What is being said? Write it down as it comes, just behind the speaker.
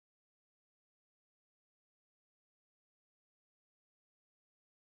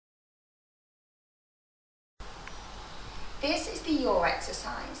This is the Yaw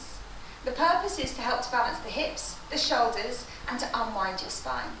exercise. The purpose is to help to balance the hips, the shoulders, and to unwind your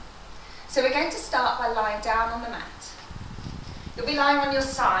spine. So we're going to start by lying down on the mat. You'll be lying on your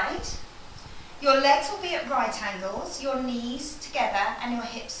side. Your legs will be at right angles, your knees together and your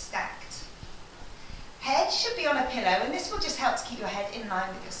hips stacked. Head should be on a pillow, and this will just help to keep your head in line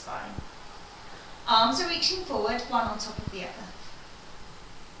with your spine. Arms are reaching forward, one on top of the other.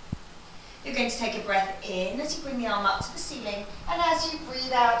 You're going to take a breath in as you bring the arm up to the ceiling, and as you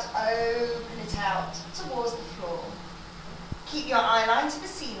breathe out, open it out towards the floor. Keep your eye line to the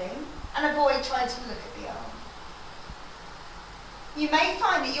ceiling and avoid trying to look at the arm. You may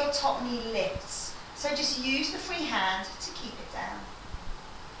find that your top knee lifts, so just use the free hand to keep it down.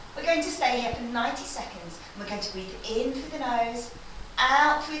 We're going to stay here for 90 seconds, and we're going to breathe in through the nose,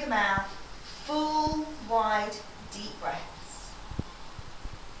 out through the mouth, full, wide, deep breaths.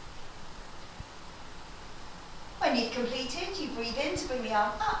 When you've completed, you breathe in to bring the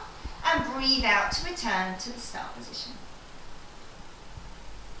arm up and breathe out to return to the start position.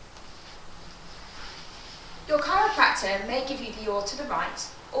 Your chiropractor may give you the yaw to the right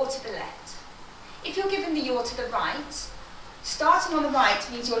or to the left. If you're given the yaw to the right, starting on the right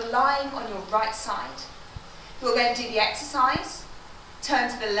means you're lying on your right side. You'll then do the exercise, turn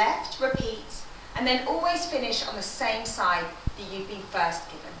to the left, repeat, and then always finish on the same side that you've been first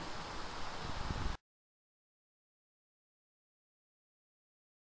given.